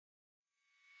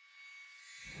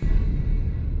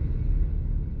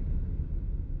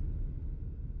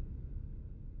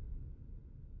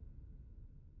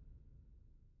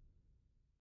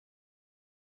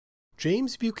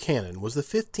James Buchanan was the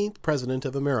 15th President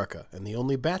of America and the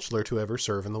only bachelor to ever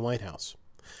serve in the White House.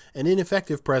 An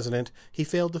ineffective president, he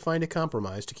failed to find a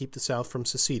compromise to keep the South from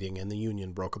seceding, and the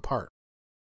Union broke apart.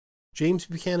 James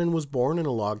Buchanan was born in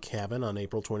a log cabin on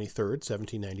April 23,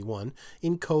 1791,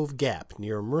 in Cove Gap,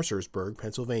 near Mercersburg,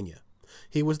 Pennsylvania.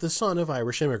 He was the son of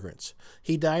Irish immigrants.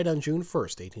 He died on June 1,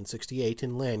 1868,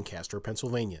 in Lancaster,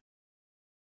 Pennsylvania.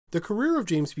 The career of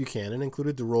James Buchanan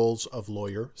included the roles of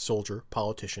lawyer, soldier,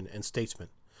 politician, and statesman.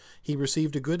 He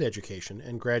received a good education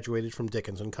and graduated from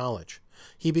Dickinson College.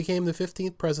 He became the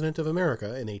 15th President of America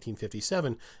in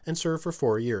 1857 and served for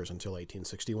 4 years until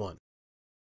 1861.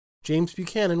 James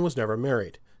Buchanan was never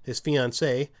married. His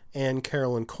fiancée, Anne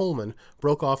Carolyn Coleman,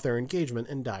 broke off their engagement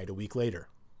and died a week later.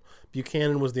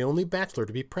 Buchanan was the only bachelor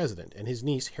to be president, and his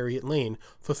niece, Harriet Lane,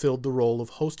 fulfilled the role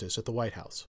of hostess at the White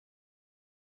House.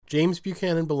 James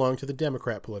Buchanan belonged to the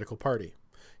Democrat political party.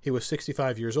 He was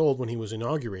 65 years old when he was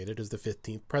inaugurated as the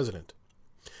 15th president.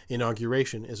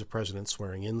 Inauguration is a president's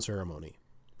swearing-in ceremony.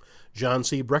 John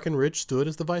C. Breckinridge stood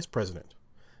as the vice president.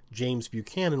 James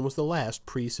Buchanan was the last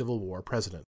pre-Civil War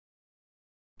president.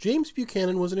 James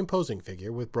Buchanan was an imposing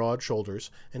figure with broad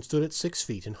shoulders and stood at 6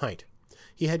 feet in height.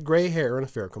 He had gray hair and a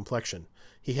fair complexion.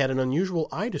 He had an unusual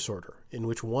eye disorder, in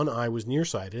which one eye was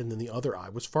nearsighted and then the other eye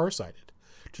was farsighted.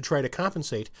 To try to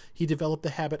compensate, he developed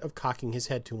the habit of cocking his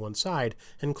head to one side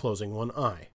and closing one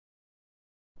eye.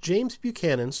 James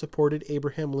Buchanan supported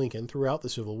Abraham Lincoln throughout the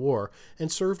Civil War and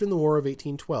served in the War of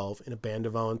 1812 in a band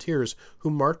of volunteers who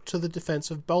marched to the defense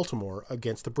of Baltimore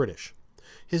against the British.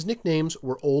 His nicknames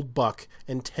were Old Buck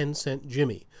and 10-Cent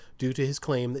Jimmy, due to his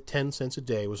claim that 10 cents a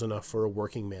day was enough for a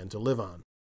working man to live on.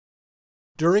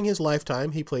 During his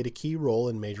lifetime, he played a key role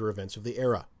in major events of the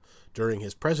era. During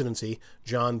his presidency,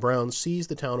 John Brown seized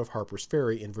the town of Harper's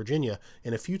Ferry in Virginia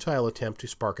in a futile attempt to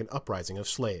spark an uprising of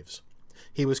slaves.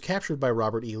 He was captured by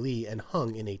Robert E. Lee and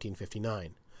hung in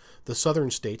 1859. The Southern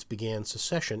states began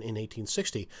secession in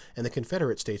 1860, and the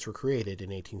Confederate States were created in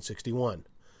 1861.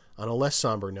 On a less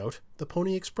somber note, the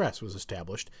Pony Express was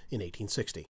established in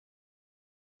 1860.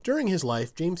 During his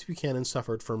life, James Buchanan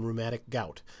suffered from rheumatic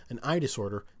gout, an eye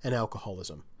disorder, and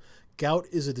alcoholism. Gout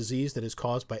is a disease that is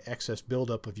caused by excess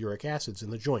buildup of uric acids in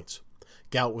the joints.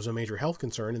 Gout was a major health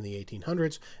concern in the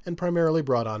 1800s and primarily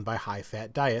brought on by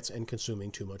high-fat diets and consuming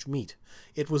too much meat.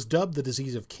 It was dubbed the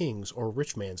disease of kings, or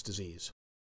rich man's disease.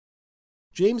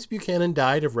 James Buchanan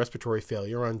died of respiratory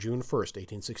failure on June 1,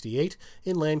 1868,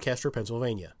 in Lancaster,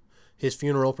 Pennsylvania. His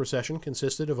funeral procession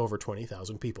consisted of over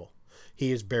 20,000 people.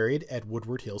 He is buried at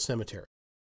Woodward Hill Cemetery.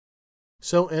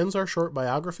 So ends our short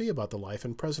biography about the life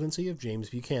and presidency of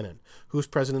James Buchanan, whose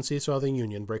presidency saw the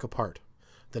Union break apart.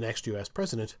 The next U.S.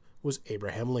 president was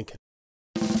Abraham Lincoln.